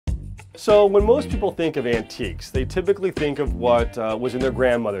So when most people think of antiques, they typically think of what was in their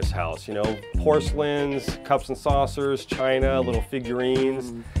grandmother's house, you know, porcelains, cups and saucers, china, little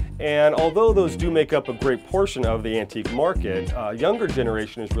figurines. And although those do make up a great portion of the antique market, younger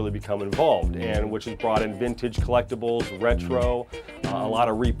generation has really become involved, and which has brought in vintage collectibles, retro, a lot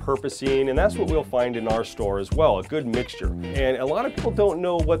of repurposing, and that's what we'll find in our store as well, a good mixture. And a lot of people don't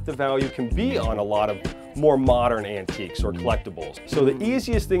know what the value can be on a lot of more modern antiques or collectibles. So the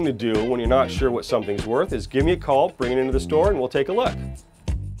easiest thing to do when you're not sure what something's worth is give me a call, bring it into the store, and we'll take a look.